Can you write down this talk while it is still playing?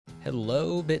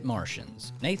Hello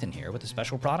Bitmartians, Nathan here with a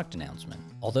special product announcement.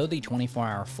 Although the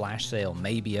 24-hour flash sale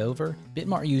may be over,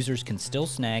 Bitmart users can still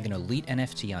snag an elite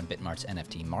NFT on Bitmart's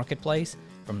NFT marketplace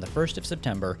from the 1st of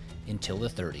September until the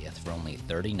 30th for only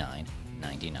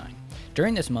 $39.99.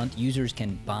 During this month, users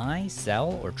can buy,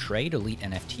 sell, or trade elite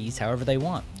NFTs however they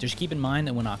want. Just keep in mind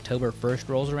that when October 1st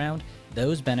rolls around,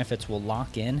 those benefits will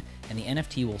lock in and the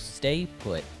NFT will stay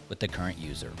put with the current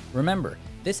user. Remember,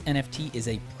 this NFT is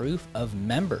a proof of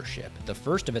membership, the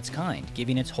first of its kind,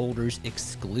 giving its holders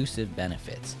exclusive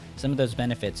benefits. Some of those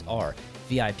benefits are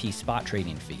VIP spot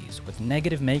trading fees with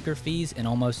negative maker fees and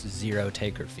almost zero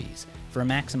taker fees for a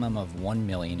maximum of 1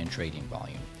 million in trading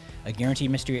volume. A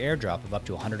guaranteed mystery airdrop of up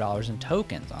to $100 in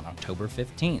tokens on October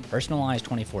 15th, personalized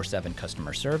 24/7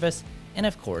 customer service, and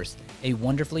of course, a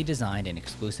wonderfully designed and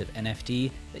exclusive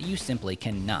NFT that you simply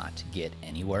cannot get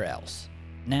anywhere else.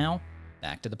 Now,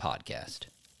 back to the podcast.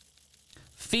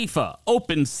 FIFA,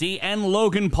 OpenSea, and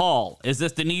Logan Paul. Is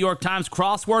this the New York Times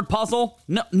crossword puzzle?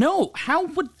 No, how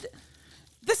would...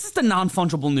 This is the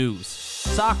non-fungible news.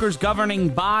 Soccer's governing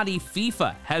body,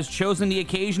 FIFA, has chosen the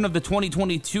occasion of the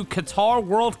 2022 Qatar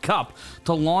World Cup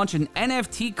to launch an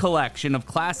NFT collection of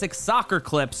classic soccer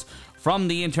clips from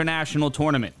the international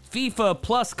tournament. FIFA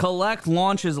Plus Collect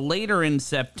launches later in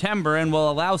September and will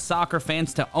allow soccer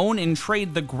fans to own and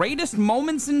trade the greatest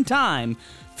moments in time,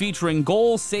 featuring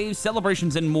goals, saves,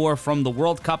 celebrations, and more from the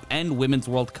World Cup and Women's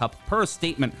World Cup, per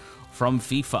statement from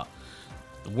FIFA.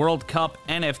 The World Cup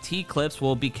NFT clips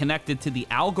will be connected to the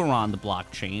Algorand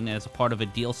blockchain as a part of a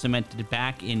deal cemented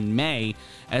back in May,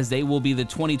 as they will be the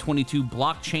 2022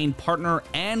 blockchain partner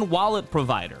and wallet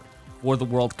provider for the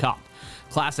World Cup.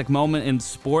 Classic moment in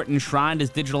sport enshrined as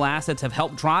digital assets have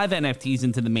helped drive NFTs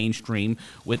into the mainstream,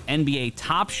 with NBA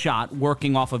Top Shot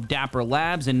working off of Dapper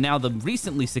Labs and now the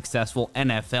recently successful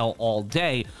NFL All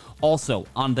Day also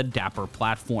on the Dapper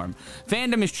platform.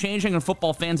 Fandom is changing and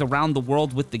football fans around the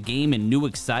world with the game in new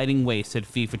exciting ways, said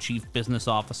FIFA Chief Business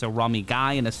Officer Rami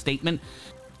Guy in a statement.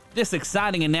 This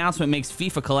exciting announcement makes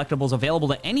FIFA collectibles available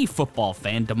to any football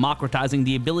fan, democratizing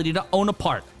the ability to own a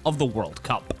part of the World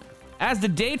Cup. As the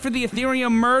date for the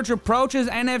Ethereum merge approaches,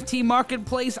 NFT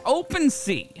marketplace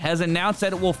OpenSea has announced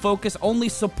that it will focus only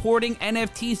supporting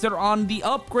NFTs that are on the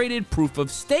upgraded Proof of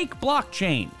Stake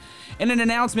blockchain. In an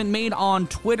announcement made on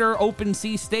Twitter,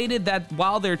 OpenSea stated that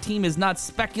while their team is not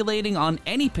speculating on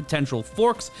any potential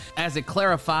forks, as it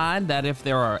clarified that if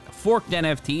there are forked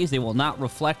NFTs, they will not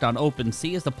reflect on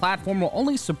OpenSea, as the platform will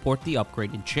only support the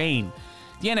upgraded chain.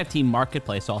 The NFT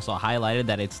marketplace also highlighted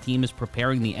that its team is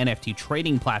preparing the NFT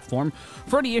trading platform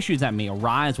for any issues that may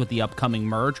arise with the upcoming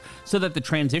merge so that the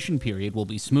transition period will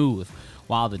be smooth.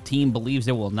 While the team believes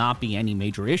there will not be any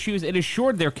major issues, it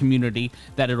assured their community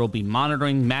that it will be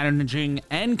monitoring, managing,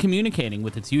 and communicating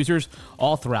with its users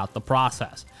all throughout the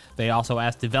process. They also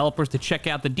asked developers to check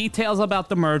out the details about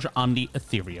the merge on the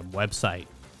Ethereum website.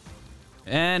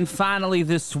 And finally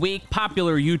this week,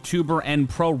 popular YouTuber and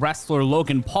pro wrestler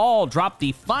Logan Paul dropped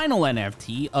the final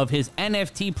NFT of his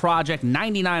NFT project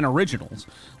 99 Originals.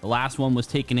 The last one was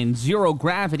taken in zero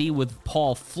gravity with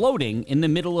Paul floating in the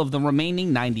middle of the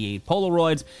remaining 98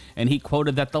 Polaroids, and he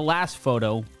quoted that the last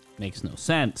photo makes no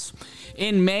sense.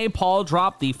 In May, Paul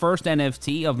dropped the first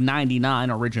NFT of 99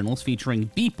 Originals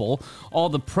featuring Beeple. All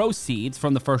the proceeds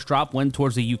from the first drop went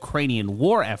towards the Ukrainian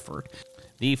war effort.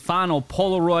 The final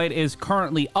Polaroid is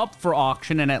currently up for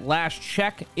auction and at last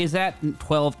check is at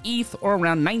 12 ETH or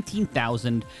around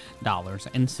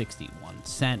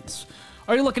 $19,000.61.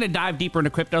 Are you looking to dive deeper into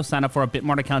crypto? Sign up for a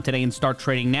Bitmart account today and start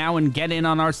trading now and get in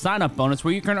on our sign-up bonus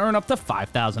where you can earn up to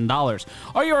 $5,000.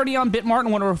 Are you already on Bitmart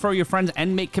and want to refer your friends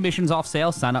and make commissions off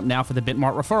sales? Sign up now for the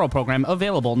Bitmart referral program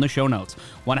available in the show notes.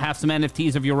 Want to have some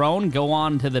NFTs of your own? Go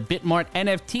on to the Bitmart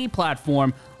NFT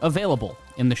platform available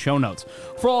in the show notes.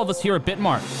 For all of us here at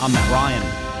Bitmart, I'm Matt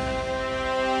Ryan.